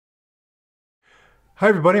Hi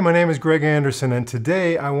everybody, my name is Greg Anderson, and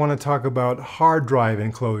today I want to talk about hard drive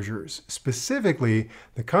enclosures. Specifically,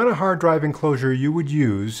 the kind of hard drive enclosure you would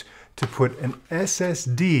use to put an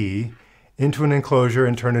SSD into an enclosure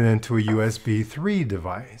and turn it into a USB 3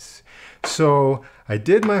 device. So I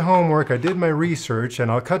did my homework, I did my research, and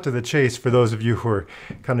I'll cut to the chase for those of you who are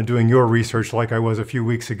kind of doing your research like I was a few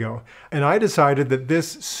weeks ago. And I decided that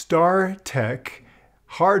this StarTech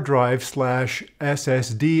hard drive /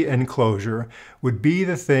 SSD enclosure would be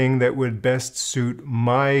the thing that would best suit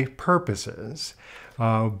my purposes.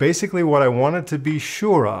 Basically what I wanted to be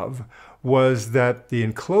sure of was that the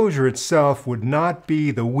enclosure itself would not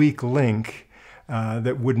be the weak link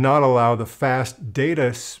that would not allow the fast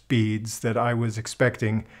data speeds that I was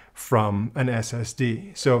expecting from an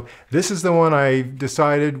SSD. So this is the one I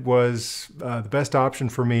decided was the best option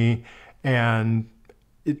for me, and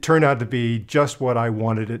it turned out to be just what I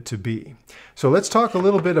wanted it to be. So let's talk a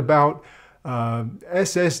little bit about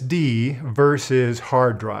SSD versus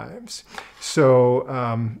hard drives.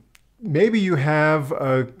 So maybe you have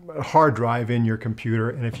a hard drive in your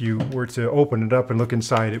computer, and if you were to open it up and look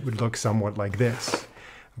inside, it would look somewhat like this.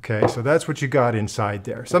 Okay, so that's what you got inside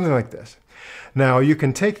there, something like this. Now you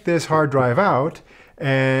can take this hard drive out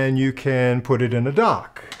and you can put it in a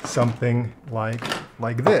dock, something like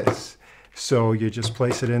this. So you just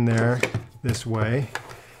place it in there this way,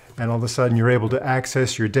 and all of a sudden you're able to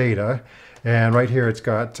access your data. And right here it's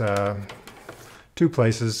got two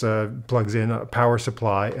places, plugs in a power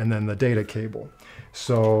supply and then the data cable.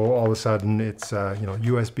 So all of a sudden it's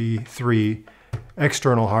USB 3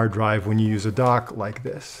 external hard drive when you use a dock like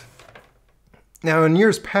this. Now in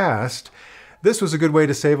years past, this was a good way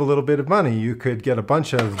to save a little bit of money. You could get a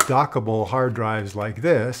bunch of dockable hard drives like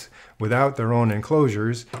this without their own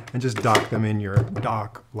enclosures and just dock them in your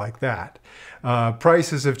dock like that.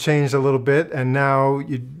 Prices have changed a little bit, and now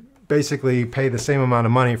you basically pay the same amount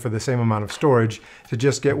of money for the same amount of storage to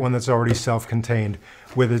just get one that's already self-contained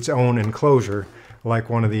with its own enclosure, like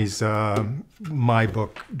one of these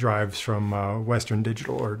MyBook drives from Western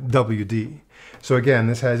Digital or WD. So again,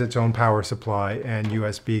 this has its own power supply and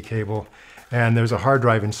USB cable, and there's a hard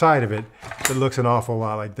drive inside of it that looks an awful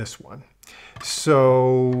lot like this one.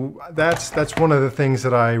 So that's one of the things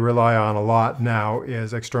that I rely on a lot now,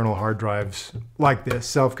 is external hard drives like this,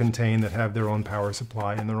 self-contained, that have their own power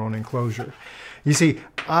supply and their own enclosure. You see,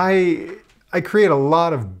 I create a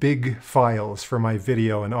lot of big files for my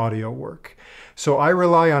video and audio work. So I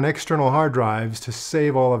rely on external hard drives to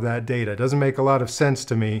save all of that data. It doesn't make a lot of sense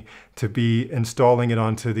to me to be installing it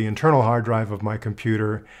onto the internal hard drive of my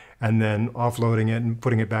computer and then offloading it and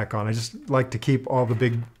putting it back on. I just like to keep all the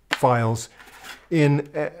big files in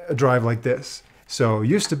a drive like this. So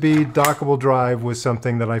used to be dockable drive was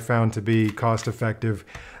something that I found to be cost effective.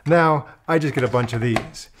 Now I just get a bunch of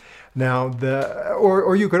these. Now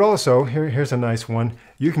or you could also, here's a nice one,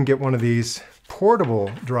 you can get one of these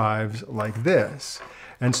portable drives like this.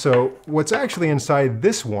 And so what's actually inside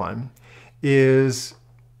this one is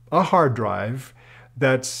a hard drive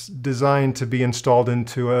that's designed to be installed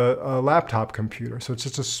into a laptop computer. So it's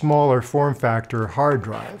just a smaller form factor hard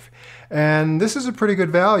drive. And this is a pretty good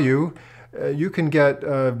value. You can get,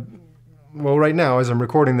 well, right now as I'm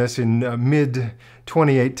recording this in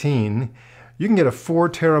mid-2018, you can get a 4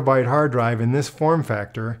 terabyte hard drive in this form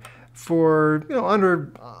factor for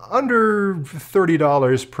under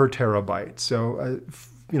 $30 per terabyte. So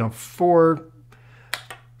four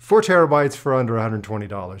terabytes for under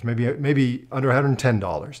 $120, maybe under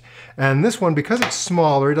 $110. And this one, because it's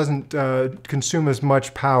smaller, it doesn't consume as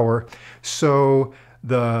much power, so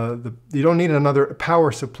you don't need another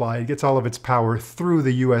power supply. It gets all of its power through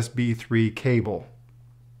the USB 3 cable.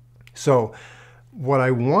 So what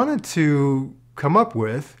I wanted to come up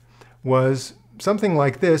with was something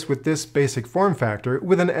like this, with this basic form factor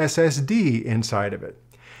with an SSD inside of it.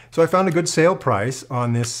 So I found a good sale price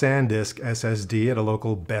on this Sandisk SSD at a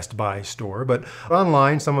local Best Buy store, but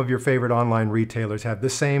online, some of your favorite online retailers have the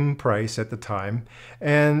same price at the time.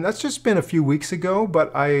 And that's just been a few weeks ago,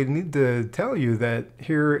 but I need to tell you that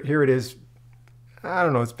here it is. I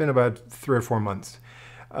don't know, it's been about 3 or 4 months.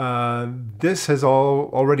 This has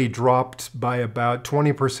already dropped by about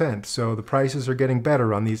 20%, so the prices are getting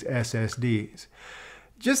better on these SSDs.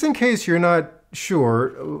 Just in case you're not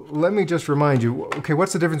sure, let me just remind you, okay,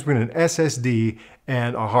 what's the difference between an SSD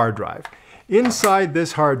and a hard drive? Inside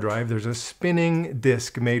this hard drive, there's a spinning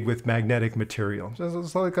disk made with magnetic material. So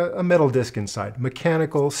it's like a metal disk inside,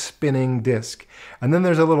 mechanical spinning disk. And then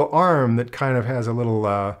there's a little arm that kind of has a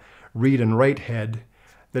little read and write head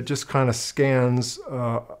that just kind of scans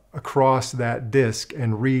across that disk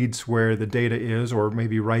and reads where the data is, or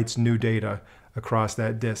maybe writes new data across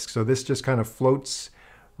that disk. So this just kind of floats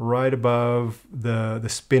right above the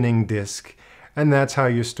spinning disk. And that's how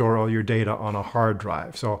you store all your data on a hard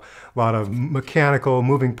drive. So a lot of mechanical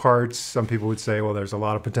moving parts. Some people would say, well, there's a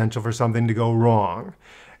lot of potential for something to go wrong.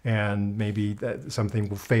 And maybe that something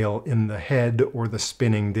will fail in the head or the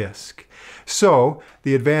spinning disk. So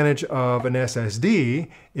the advantage of an SSD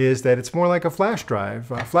is that it's more like a flash drive,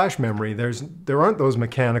 flash memory. There aren't those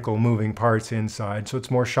mechanical moving parts inside, so it's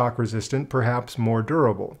more shock resistant, perhaps more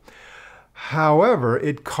durable. However,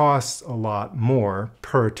 it costs a lot more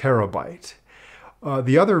per terabyte.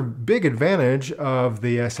 The other big advantage of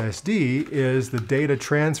the SSD is the data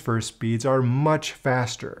transfer speeds are much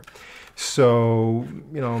faster. So,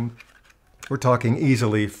 we're talking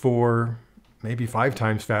easily 4, maybe 5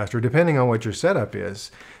 times faster, depending on what your setup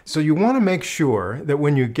is. So you want to make sure that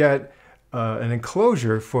when you get an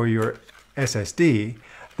enclosure for your SSD,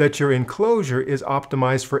 that your enclosure is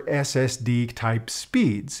optimized for SSD type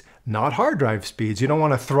speeds, not hard drive speeds. You don't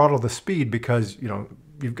want to throttle the speed because,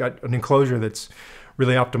 you've got an enclosure that's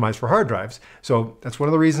really optimized for hard drives. So that's one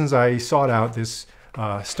of the reasons I sought out this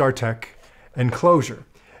StarTech Enclosure.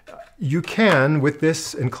 You can, with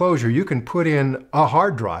this enclosure, you can put in a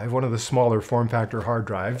hard drive, one of the smaller form factor hard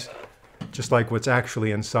drives, just like what's actually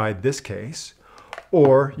inside this case,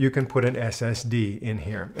 or you can put an SSD in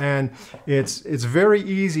here. And it's very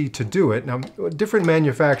easy to do it. Now, different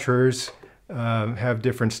manufacturers have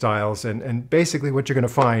different styles, and basically what you're going to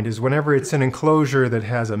find is whenever it's an enclosure that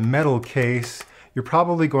has a metal case, you're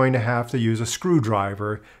probably going to have to use a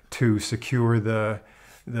screwdriver to secure the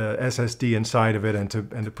SSD inside of it and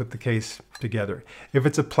to put the case together. If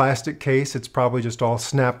it's a plastic case, it's probably just all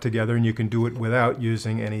snapped together and you can do it without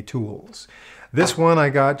using any tools. This one I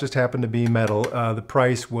got just happened to be metal. The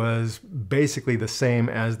price was basically the same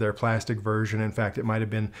as their plastic version. In fact, it might have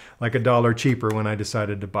been like $1 cheaper when I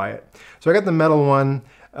decided to buy it. So I got the metal one.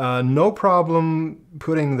 No problem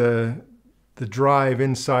putting the drive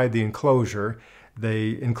inside the enclosure.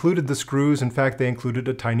 They included the screws. In fact, they included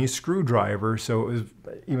a tiny screwdriver. So it was,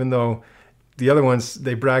 even though the other ones,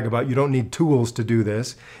 they brag about you don't need tools to do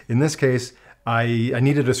this. In this case, I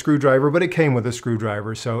needed a screwdriver, but it came with a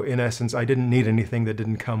screwdriver. So in essence, I didn't need anything that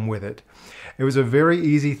didn't come with it. It was a very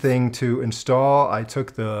easy thing to install. I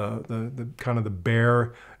took the kind of the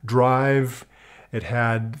bare drive. It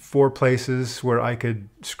had 4 places where I could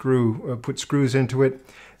put screws into it.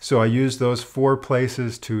 So I used those 4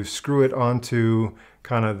 places to screw it onto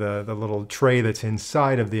kind of the little tray that's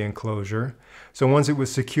inside of the enclosure. So once it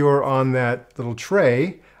was secure on that little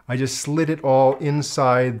tray, I just slid it all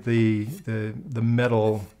inside the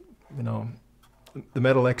metal, the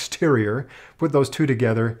metal exterior, put those 2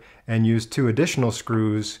 together and used 2 additional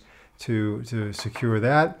screws to secure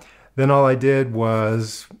that. Then all I did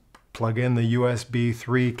was plug in the USB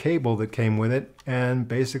 3 cable that came with it, and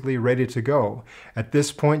basically ready to go. At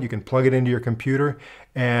this point, you can plug it into your computer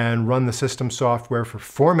and run the system software for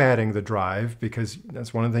formatting the drive, because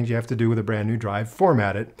that's one of the things you have to do with a brand new drive,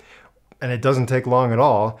 format it. And it doesn't take long at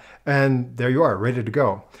all. And there you are, ready to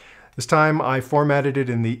go. This time I formatted it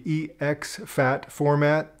in the exFAT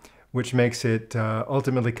format, which makes it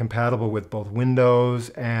ultimately compatible with both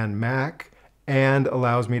Windows and Mac, and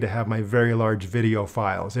allows me to have my very large video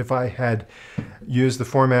files. If I had used the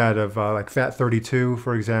format of like FAT32,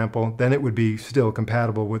 for example, then it would be still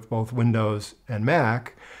compatible with both Windows and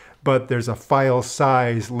Mac, but there's a file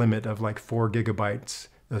size limit of like 4 gigabytes.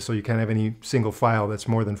 So you can't have any single file that's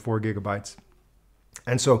more than 4 gigabytes.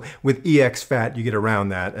 And so with exFAT, you get around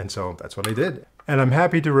that, and so that's what I did. And I'm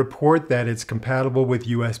happy to report that it's compatible with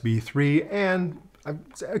USB 3, and I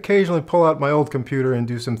occasionally pull out my old computer and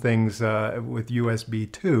do some things with USB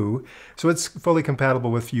 2. So it's fully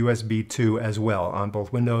compatible with USB 2 as well on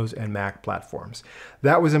both Windows and Mac platforms.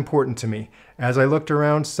 That was important to me. As I looked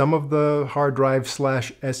around, some of the hard drive /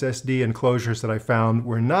 SSD enclosures that I found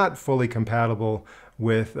were not fully compatible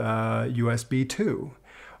with USB 2,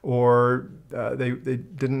 or they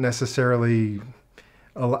didn't necessarily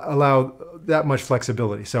allow that much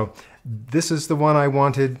flexibility. So this is the one I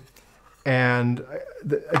wanted. And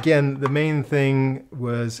again, the main thing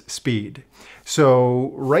was speed.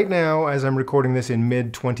 So right now, as I'm recording this in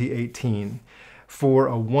mid-2018, for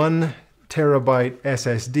a 1 terabyte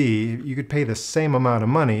SSD, you could pay the same amount of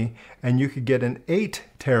money and you could get an 8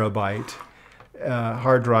 terabyte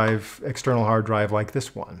hard drive, external hard drive like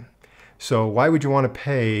this one. So why would you want to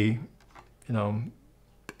pay,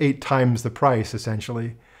 8 times the price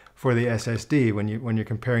essentially for the SSD when you're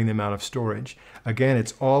comparing the amount of storage? Again,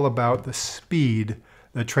 it's all about the speed,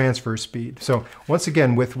 the transfer speed. So once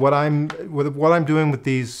again, with what I'm doing with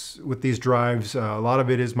these drives, a lot of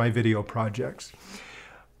it is my video projects.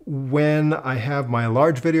 when I have my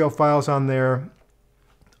large video files on there,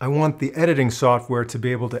 I want the editing software to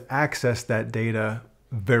be able to access that data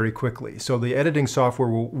very quickly. So the editing software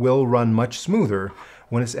will run much smoother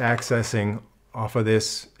when it's accessing off of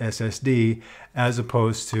this SSD as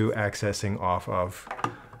opposed to accessing off of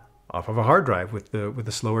a hard drive with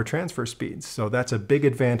the slower transfer speeds. So that's a big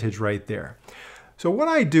advantage right there. So what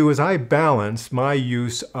I do is I balance my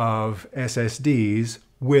use of SSDs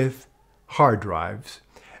with hard drives.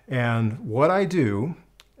 And what I do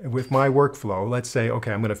with my workflow, let's say,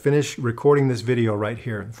 okay, I'm going to finish recording this video right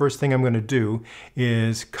here. First thing I'm going to do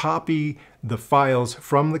is copy the files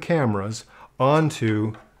from the cameras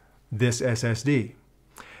onto this SSD.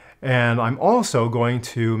 And I'm also going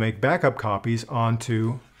to make backup copies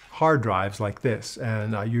onto hard drives like this.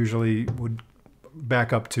 And I usually would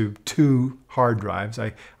back up to 2 hard drives.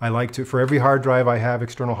 I like to, for every hard drive I have,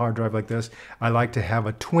 external hard drive like this, I like to have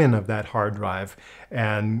a twin of that hard drive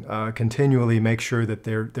and continually make sure that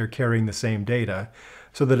they're carrying the same data,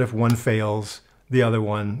 so that if one fails, the other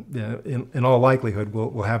one, in all likelihood,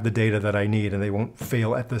 will have the data that I need, and they won't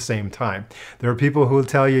fail at the same time. There are people who will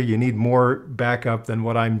tell you need more backup than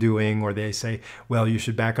what I'm doing, or they say, well, you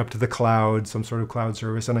should back up to the cloud, some sort of cloud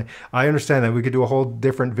service. And I understand that. We could do a whole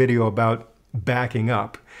different video about backing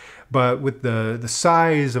up. But with the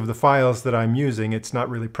size of the files that I'm using, it's not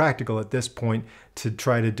really practical at this point to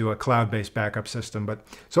try to do a cloud-based backup system. But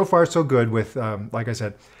so far, so good with, like I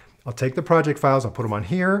said, I'll take the project files, I'll put them on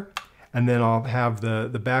here, and then I'll have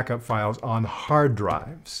the backup files on hard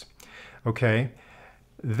drives. Okay,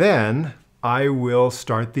 then I will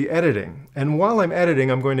start the editing. And while I'm editing,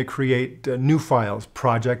 I'm going to create new files,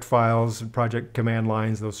 project command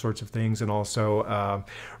lines, those sorts of things, and also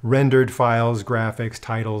rendered files, graphics,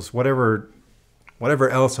 titles, whatever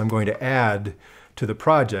else I'm going to add to the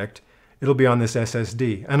project. It'll be on this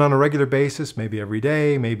SSD. And on a regular basis, maybe every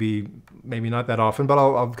day, maybe not that often, but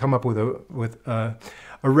I'll come up with a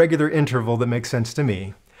regular interval that makes sense to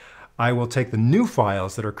me. I will take the new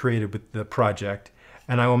files that are created with the project,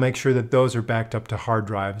 and I will make sure that those are backed up to hard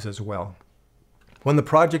drives as well. When the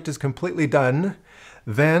project is completely done,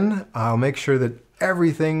 then I'll make sure that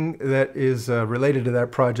everything that is related to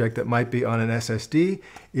that project that might be on an SSD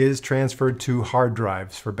is transferred to hard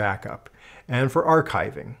drives for backup and for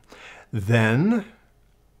archiving. Then,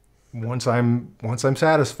 once I'm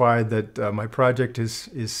satisfied that my project is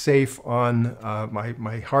safe on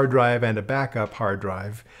my hard drive and a backup hard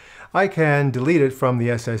drive, I can delete it from the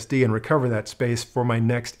SSD and recover that space for my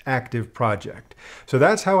next active project. So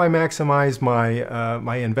that's how I maximize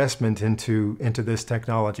my investment into this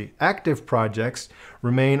technology. Active projects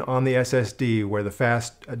remain on the SSD, where the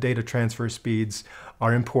fast data transfer speeds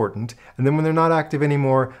are important. And then when they're not active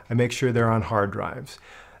anymore, I make sure they're on hard drives.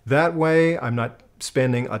 That way, I'm not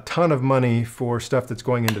spending a ton of money for stuff that's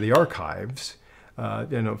going into the archives.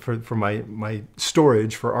 For my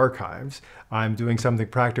storage for archives. I'm doing something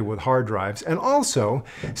practical with hard drives. And also,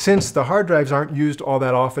 since the hard drives aren't used all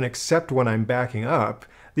that often except when I'm backing up,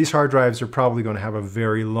 these hard drives are probably going to have a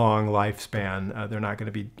very long lifespan. They're not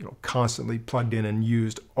going to be constantly plugged in and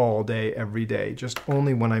used all day, every day, just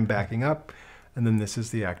only when I'm backing up. And then this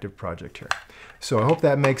is the active project here. So I hope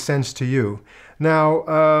that makes sense to you.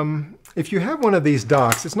 Now, if you have one of these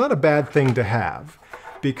docks, it's not a bad thing to have,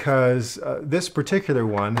 because this particular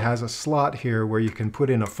one has a slot here where you can put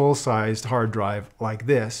in a full-sized hard drive like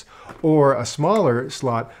this, or a smaller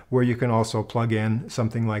slot where you can also plug in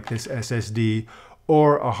something like this SSD,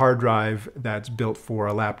 or a hard drive that's built for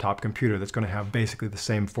a laptop computer that's going to have basically the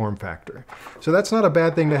same form factor. So that's not a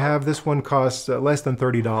bad thing to have. This one costs less than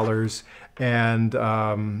 $30, and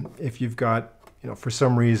if you've got, for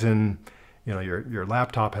some reason, your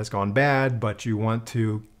laptop has gone bad, but you want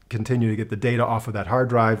to continue to get the data off of that hard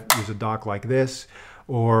drive, use a dock like this,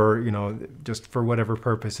 or just for whatever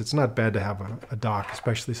purpose. It's not bad to have a dock,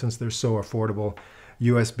 especially since they're so affordable.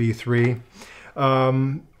 USB 3.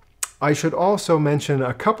 I should also mention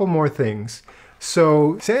a couple more things.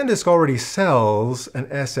 So Sandisk already sells an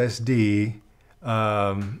SSD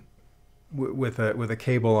with a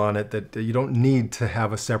cable on it that you don't need to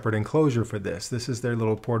have a separate enclosure for this. This is their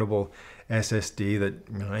little portable SSD that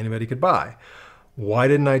anybody could buy. Why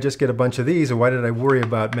didn't I just get a bunch of these, or why did I worry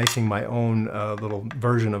about making my own little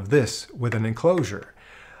version of this with an enclosure?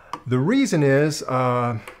 The reason is,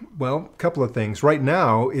 well, a couple of things. Right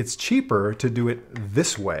now, it's cheaper to do it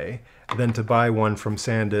this way than to buy one from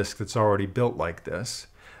Sandisk that's already built like this,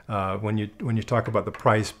 when you talk about the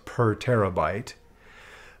price per terabyte.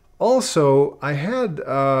 Also, I had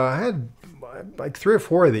like 3 or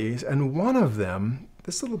 4 of these, and one of them,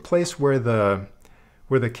 this little place where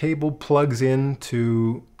the cable plugs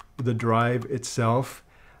into the drive itself,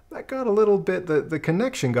 that got a little bit, the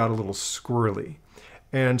connection got a little squirrely.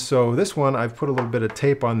 And so this one, I've put a little bit of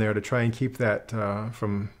tape on there to try and keep that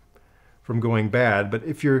from going bad. But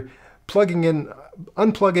if you're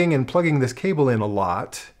unplugging and plugging this cable in a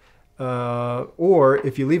lot, or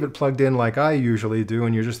if you leave it plugged in like I usually do,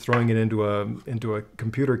 and you're just throwing it into a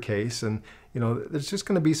computer case, and there's just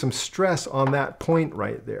going to be some stress on that point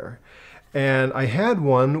right there. And I had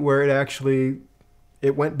one where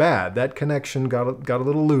it went bad. That connection got a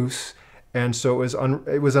little loose, and so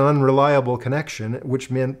it was an unreliable connection, which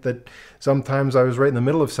meant that sometimes I was right in the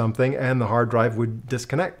middle of something and the hard drive would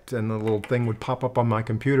disconnect, and the little thing would pop up on my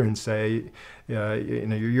computer and say,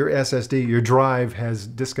 your SSD, your drive has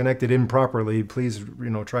disconnected improperly. Please,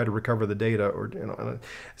 try to recover the data, or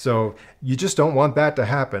so you just don't want that to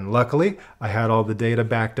happen. Luckily, I had all the data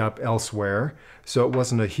backed up elsewhere, so it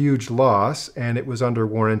wasn't a huge loss, and it was under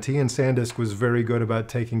warranty, and Sandisk was very good about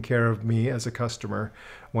taking care of me as a customer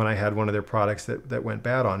when I had one of their products that went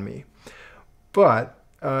bad on me. But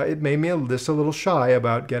it made me just a little shy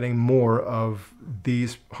about getting more of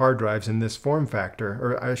these hard drives in this form factor,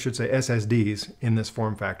 or I should say SSDs in this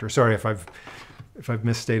form factor. Sorry if I've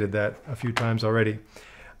misstated that a few times already.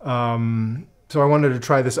 So I wanted to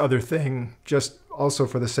try this other thing, just also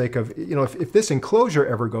for the sake of, if this enclosure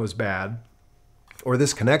ever goes bad, or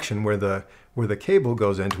this connection where the cable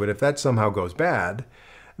goes into it, if that somehow goes bad,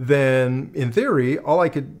 then in theory, all I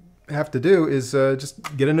could have to do is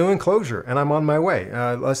just get a new enclosure, and I'm on my way.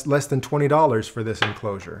 Less than $20 for this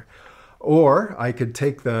enclosure. Or I could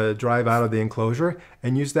take the drive out of the enclosure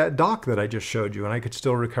and use that dock that I just showed you, and I could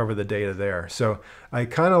still recover the data there. So I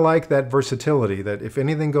kind of like that versatility, that if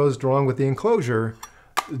anything goes wrong with the enclosure,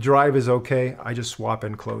 the drive is okay, I just swap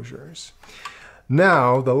enclosures.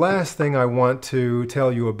 Now, the last thing I want to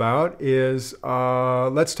tell you about is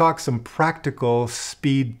let's talk some practical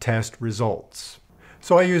speed test results.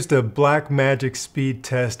 So I used a Blackmagic speed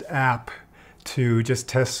test app to just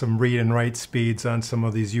test some read and write speeds on some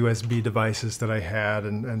of these USB devices that I had,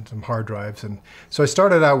 and some hard drives. And so I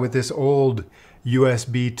started out with this old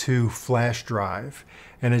USB 2 flash drive.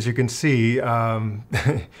 And as you can see,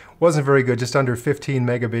 wasn't very good, just under 15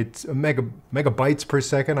 megabytes per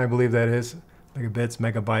second, I believe that is. Megabits,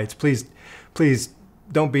 megabytes. Please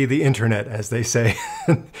don't be the internet, as they say,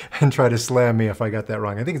 and try to slam me if I got that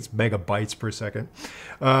wrong. I think it's megabytes per second.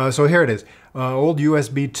 So here it is, old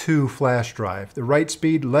USB 2 flash drive. The write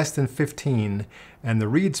speed less than 15, and the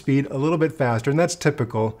read speed a little bit faster, and that's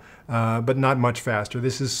typical, but not much faster.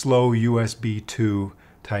 This is slow USB 2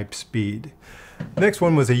 type speed. Next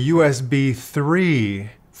one was a USB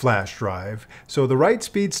 3 flash drive. So the write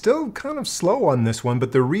speed still kind of slow on this one,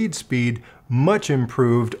 but the read speed much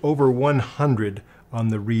improved, over 100 on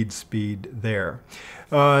the read speed there.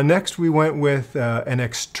 Next we went with an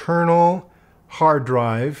external hard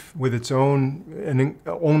drive with its own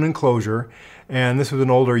enclosure, and this was an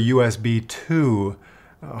older USB 2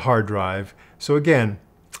 hard drive. So again,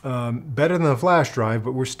 better than the flash drive,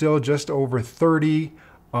 but we're still just over 30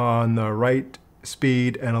 on the write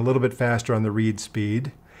speed and a little bit faster on the read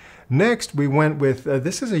speed. Next, we went with,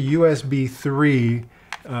 this is a USB 3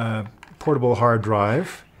 portable hard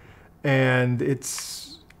drive, and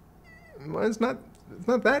it's not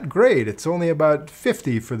that great. It's only about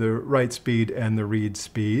 50 for the write speed and the read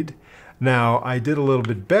speed. Now, I did a little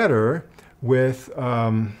bit better with,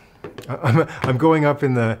 I'm going up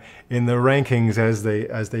in the rankings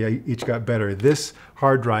as they each got better. This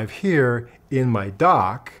hard drive here in my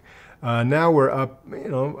dock, now we're up,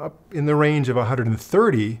 up in the range of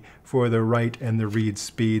 130 for the write and the read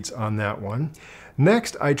speeds on that one.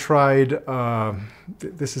 Next, I tried,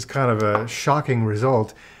 this is kind of a shocking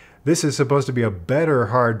result. This is supposed to be a better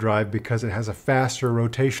hard drive because it has a faster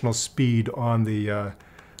rotational speed on the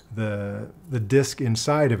disk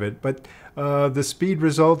inside of it, but the speed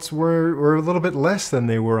results were a little bit less than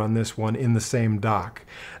they were on this one in the same dock.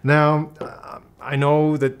 Now, I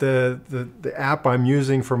know that the app I'm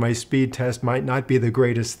using for my speed test might not be the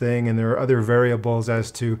greatest thing, and there are other variables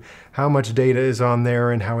as to how much data is on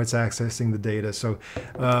there and how it's accessing the data. So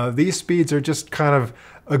these speeds are just kind of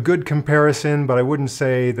a good comparison, but I wouldn't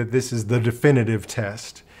say that this is the definitive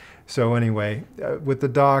test. So anyway, with the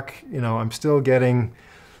dock, I'm still getting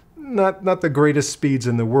not the greatest speeds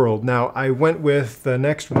in the world. Now, I went with the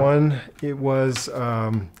next one. It was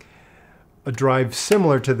a drive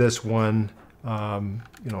similar to this one,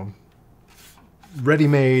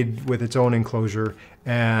 ready-made with its own enclosure,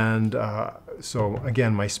 and so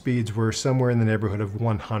again, my speeds were somewhere in the neighborhood of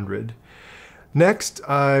 100. Next,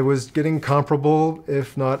 I was getting comparable,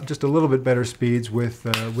 if not just a little bit better speeds with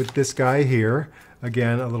this guy here.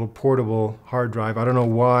 Again, a little portable hard drive. I don't know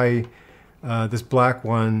why This black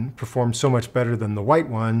one performs so much better than the white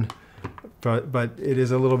one, but it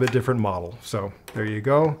is a little bit different model. So there you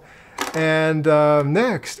go. And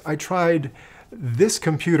next, I tried this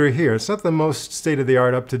computer here. It's not the most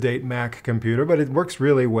state-of-the-art, up-to-date Mac computer, but it works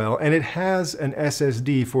really well, and it has an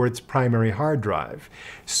SSD for its primary hard drive.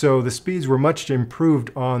 So the speeds were much improved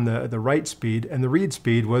on the write speed, and the read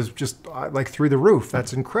speed was just like through the roof.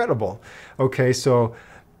 That's incredible. Okay, so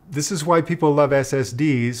this is why people love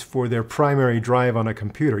SSDs for their primary drive on a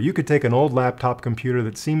computer. You could take an old laptop computer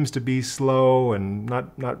that seems to be slow and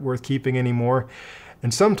not worth keeping anymore,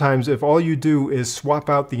 and sometimes if all you do is swap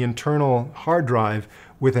out the internal hard drive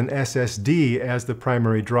with an SSD as the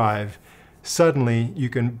primary drive, suddenly you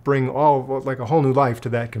can bring like a whole new life to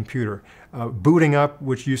that computer. Booting up,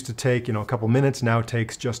 which used to take a couple minutes, now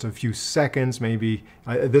takes just a few seconds. Maybe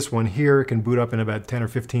this one here can boot up in about 10 or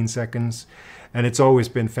 15 seconds. And it's always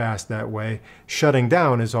been fast that way. Shutting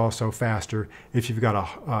down is also faster if you've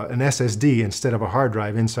got an SSD instead of a hard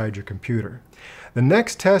drive inside your computer. The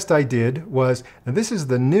next test I did was, and this is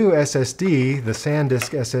the new SSD, the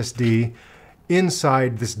Sandisk SSD,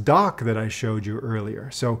 inside this dock that I showed you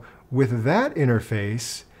earlier. So with that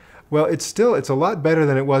interface, well, it's a lot better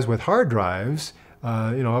than it was with hard drives,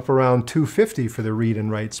 up around 250 for the read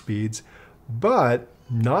and write speeds, but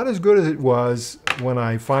not as good as it was when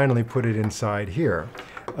I finally put it inside here.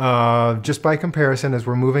 Just by comparison, as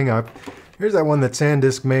we're moving up, here's that one that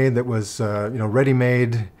Sandisk made that was,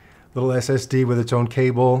 ready-made little SSD with its own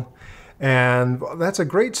cable. And that's a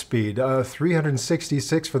great speed,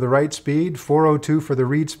 366 for the write speed, 402 for the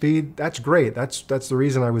read speed. That's great. That's the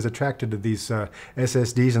reason I was attracted to these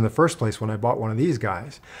SSDs in the first place when I bought one of these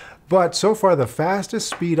guys. But so far, the fastest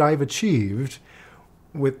speed I've achieved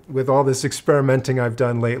with all this experimenting I've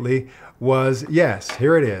done lately was, yes,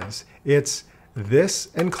 here it is. It's this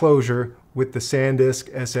enclosure with the Sandisk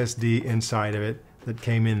SSD inside of it that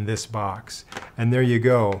came in this box. And there you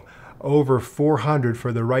go. Over 400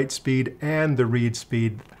 for the write speed and the read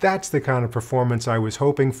speed. That's the kind of performance I was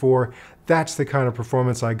hoping for. That's the kind of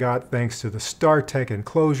performance I got thanks to the StarTech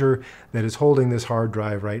Enclosure that is holding this hard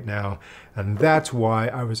drive right now. And that's why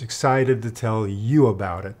I was excited to tell you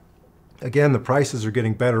about it. Again, the prices are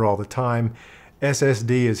getting better all the time.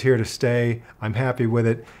 SSD is here to stay. I'm happy with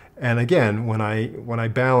it. And again, when I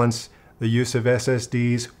balance the use of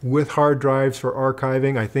SSDs with hard drives for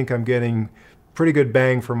archiving, I think I'm getting pretty good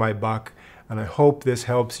bang for my buck, and I hope this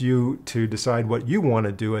helps you to decide what you want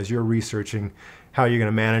to do as you're researching how you're going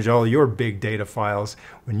to manage all your big data files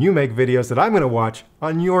when you make videos that I'm going to watch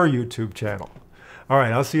on your YouTube channel. All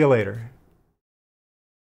right, I'll see you later.